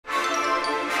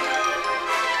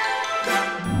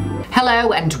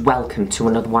Hello and welcome to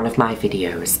another one of my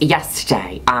videos. Yes,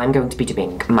 today I'm going to be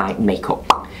doing my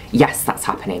makeup. Yes, that's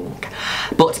happening.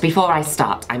 But before I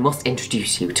start, I must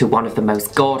introduce you to one of the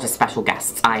most gorgeous special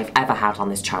guests I've ever had on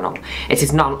this channel. It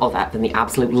is none other than the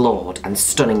absolute lord and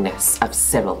stunningness of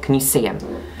Cyril. Can you see him?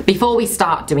 Before we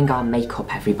start doing our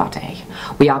makeup, everybody,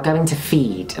 we are going to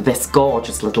feed this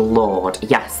gorgeous little lord.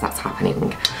 Yes, that's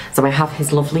happening. So I have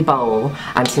his lovely bowl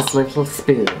and his little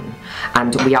spoon,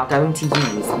 and we are going to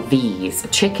use these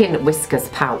chicken whiskers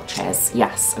pouches.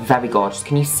 Yes, very gorgeous.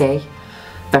 Can you see?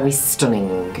 Very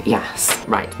stunning, yes.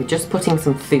 Right, we're just putting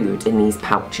some food in these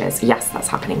pouches. Yes, that's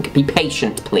happening. Be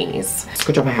patient, please. It's a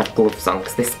good job I had gloves on,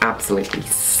 because this absolutely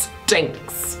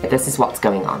stinks. This is what's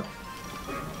going on.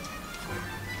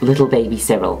 Little baby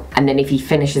Cyril. And then if he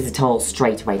finishes it all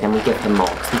straight away, then we give them more,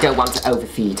 because we don't want to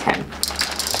overfeed him.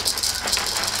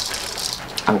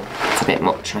 Oh, it's a bit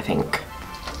much, I think.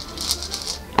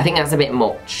 I think that's a bit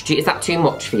much. Is that too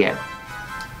much for you?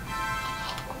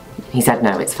 He said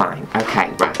no, it's fine. Okay,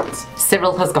 right.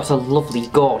 Cyril has got a lovely,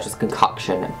 gorgeous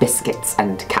concoction, biscuits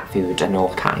and cat food and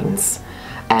all kinds.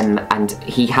 And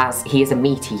he is a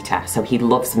meat eater, so he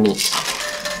loves meat.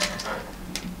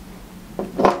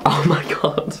 Oh my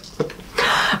god.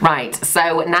 Right,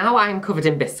 so now I'm covered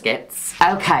in biscuits.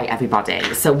 Okay, everybody,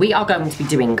 so we are going to be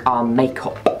doing our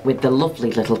makeup with the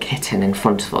lovely little kitten in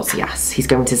front of us, yes. He's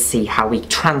going to see how we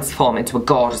transform into a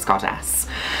gorgeous goddess.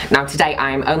 Now today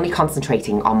I am only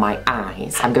concentrating on my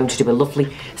eyes. I'm going to do a lovely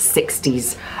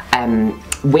 60s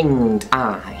winged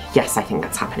eye. Yes, I think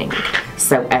that's happening.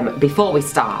 So before we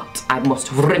start, I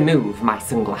must remove my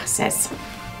sunglasses.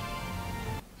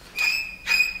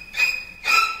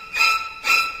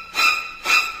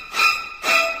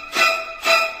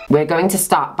 We're going to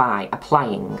start by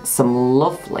applying some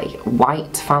lovely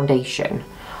white foundation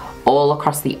all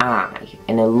across the eye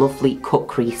in a lovely cut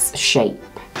crease shape.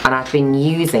 And I've been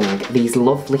using these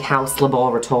lovely House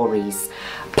Laboratories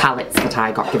palettes that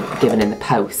I got given in the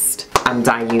post. And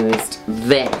I used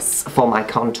this for my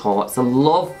contour. It's a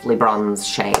lovely bronze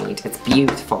shade. It's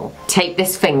beautiful. Take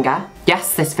this finger,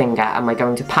 yes, this finger, and we're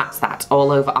going to pat that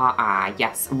all over our eye.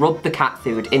 Yes, rub the cat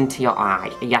food into your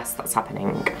eye. Yes, that's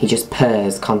happening. He just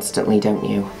purrs constantly, don't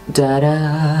you? Da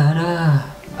da da.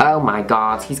 Oh my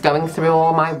god, he's going through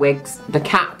all my wigs. The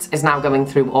cat is now going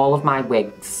through all of my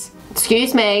wigs.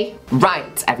 Excuse me.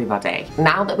 Right, everybody.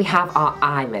 Now that we have our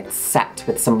eyelids set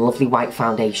with some lovely white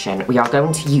foundation, we are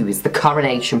going to use the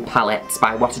Coronation palette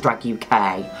by What a Drag UK.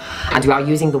 And we are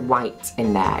using the white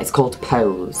in there. It's called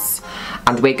Pose.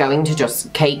 And we're going to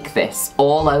just cake this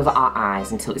all over our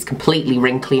eyes until it's completely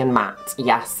wrinkly and matte.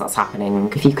 Yes, that's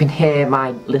happening. If you can hear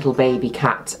my little baby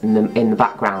cat in the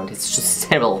background, it's just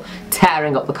Cyril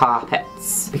tearing up the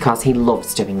carpets because he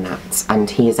loves doing that. And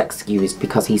he is excused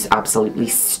because he's absolutely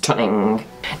stunning.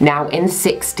 Now in the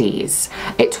 60s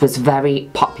it was very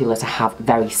popular to have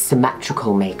very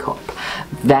symmetrical makeup,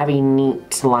 very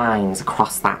neat lines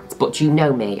across that, but you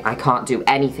know me, I can't do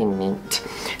anything neat.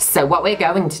 So what we're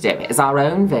going to do is our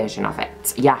own version of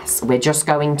it. Yes, we're just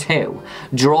going to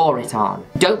draw it on.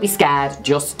 Don't be scared,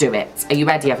 just do it. Are you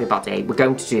ready, everybody? We're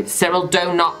going to do this. Cyril,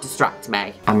 do not distract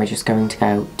me. And we're just going to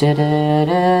go da da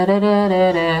da da da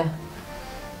da da.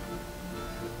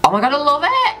 Oh my god, I love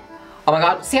it! Oh my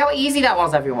god, see how easy that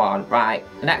was, everyone? Right,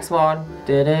 the next one.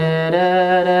 Da, da,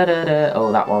 da, da, da, da.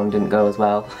 Oh, that one didn't go as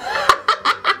well.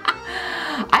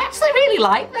 I actually really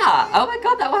like that. Oh my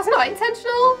god, that was not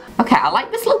intentional. Okay, I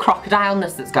like this little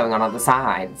crocodileness that's going on the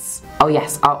sides. Oh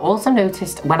yes, I also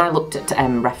noticed when I looked at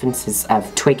references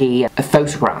of Twiggy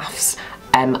photographs,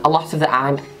 a lot of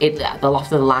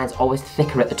the lines are always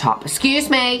thicker at the top.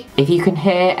 Excuse me. If you can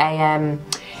hear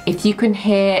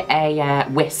a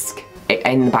whisk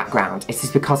in the background, it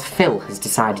is because Phil has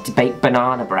decided to bake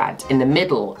banana bread in the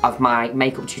middle of my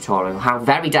makeup tutorial. How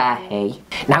very dare he.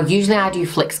 Now usually I do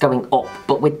flicks going up,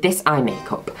 but with this eye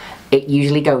makeup it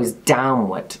usually goes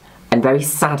downward and very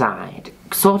sad-eyed,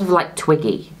 sort of like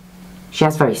Twiggy. She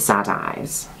has very sad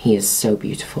eyes. He is so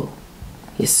beautiful.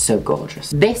 He is so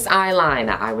gorgeous. This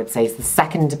eyeliner, I would say, is the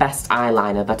second best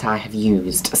eyeliner that I have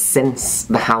used since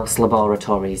the House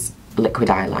Laboratories liquid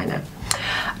eyeliner.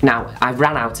 Now, I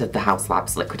ran out of the House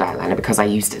Labs liquid eyeliner because I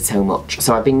used it so much,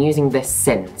 so I've been using this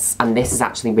since, and this is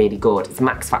actually really good. It's a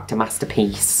Max Factor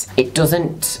Masterpiece. It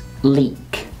doesn't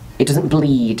leak. It doesn't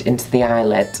bleed into the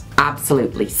eyelid.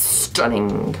 Absolutely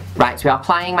stunning. Right, we are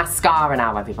applying mascara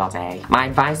now, everybody. My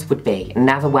advice would be,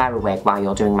 never wear a wig while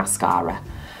you're doing mascara.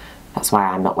 That's why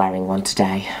I'm not wearing one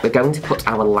today. We're going to put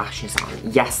our lashes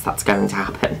on. Yes, that's going to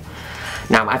happen.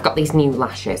 Now, I've got these new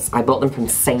lashes. I bought them from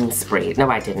Sainsbury's. No,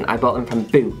 I didn't. I bought them from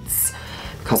Boots.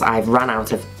 because I've run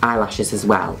out of eyelashes as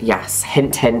well. Yes,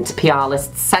 hint hint, PR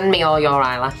lists, send me all your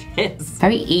eyelashes.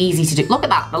 Very easy to do. Look at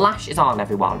that, the lash is on,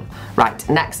 everyone. Right,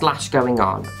 next lash going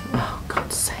on. Oh,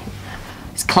 God's sake.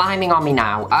 It's climbing on me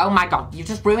now. Oh my God, you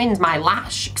just ruined my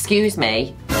lash. Excuse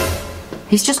me.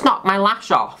 He's just knocked my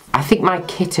lash off. I think my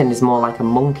kitten is more like a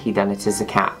monkey than it is a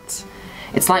cat.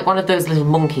 It's like one of those little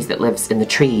monkeys that lives in the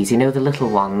trees. You know, the little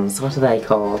ones. What are they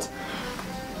called?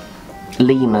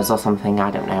 Lemurs or something,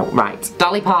 I don't know. Right,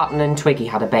 Dolly Parton and Twiggy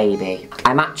had a baby.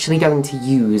 I'm actually going to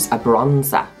use a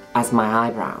bronzer as my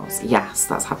eyebrows. Yes,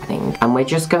 that's happening. And we're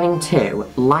just going to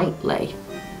lightly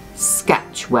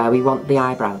sketch where we want the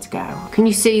eyebrow to go. Can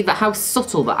you see that how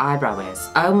subtle the eyebrow is?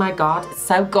 Oh my God, it's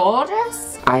so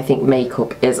gorgeous. I think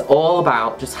makeup is all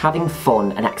about just having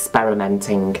fun and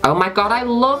experimenting. Oh my God, I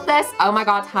love this. Oh my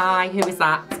God, hi, who is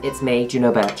that? It's me,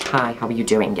 Juno Birch. Hi, how are you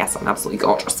doing? Yes, I'm absolutely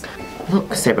gorgeous.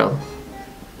 Look, Cyril.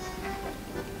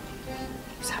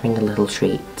 He's having a little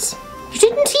treat. You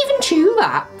didn't even chew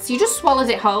that. You just swallowed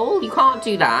it whole. You can't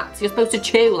do that. You're supposed to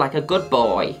chew like a good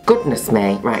boy. Goodness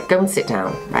me. Right, go and sit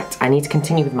down. Right, I need to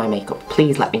continue with my makeup.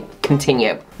 Please let me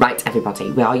continue. Right,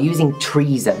 everybody, we are using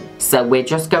treason. So we're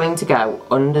just going to go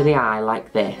under the eye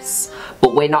like this,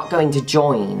 but we're not going to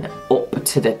join up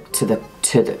to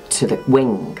the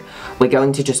wing. We're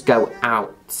going to just go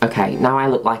out. Okay, now I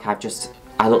look like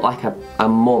I look like a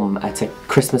mum at a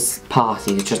Christmas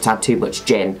party who's just had too much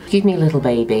gin. Excuse me, little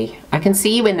baby. I can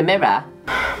see you in the mirror.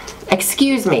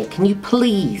 Excuse me, can you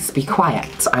please be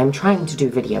quiet? I'm trying to do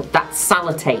video. That's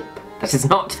sellotape. That is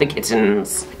not for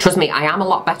kittens. Trust me, I am a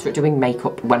lot better at doing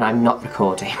makeup when I'm not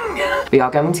recording. We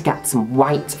are going to get some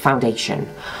white foundation,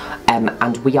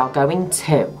 and we are going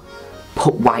to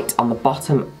put white on the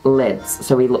bottom lids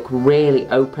so we look really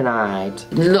open-eyed.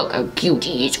 Look how cute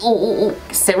he is. Ooh.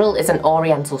 Cyril is an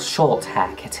Oriental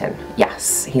Shorthair kitten.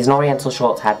 Yes, he's an Oriental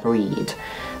Shorthair breed.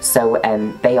 So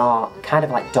they are kind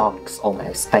of like dogs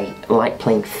almost. They like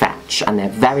playing fetch and they're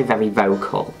very, very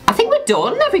vocal. I think we're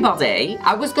done, everybody.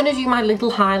 I was going to do my little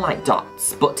highlight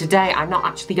dots, but today I'm not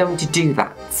actually going to do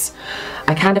that.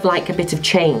 I kind of like a bit of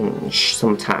change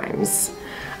sometimes.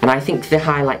 And I think the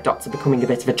highlight dots are becoming a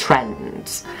bit of a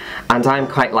trend. And I'm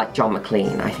quite like John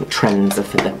McLean. I think trends are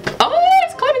for the... Oh,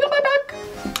 it's climbing up my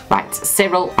back! Right,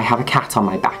 Cyril, I have a cat on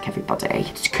my back, everybody.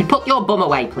 Could put your bum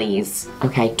away, please.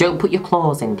 Okay, don't put your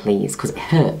claws in, please, because it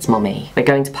hurts, mummy. We're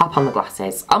going to pop on the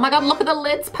glasses. Oh my God, look at the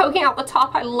lids poking out the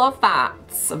top. I love that.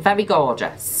 It's very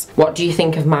gorgeous. What do you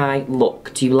think of my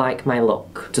look? Do you like my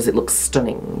look? Does it look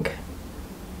stunning?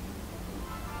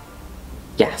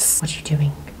 Yes. What are you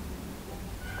doing?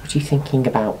 What are you thinking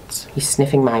about? He's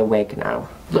sniffing my wig now.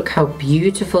 Look how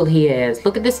beautiful he is.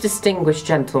 Look at this distinguished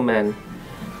gentleman.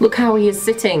 Look how he is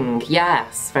sitting.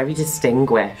 Yes, very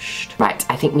distinguished. Right,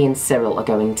 I think me and Cyril are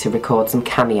going to record some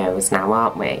cameos now,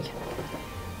 aren't we?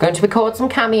 Going to record some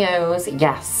cameos,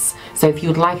 yes. So if you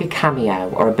would like a cameo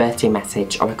or a birthday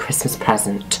message or a Christmas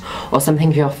present or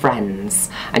something for your friends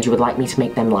and you would like me to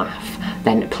make them laugh,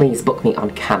 then please book me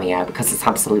on Cameo because it's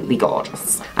absolutely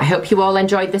gorgeous. I hope you all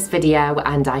enjoyed this video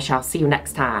and I shall see you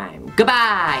next time.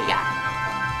 Goodbye!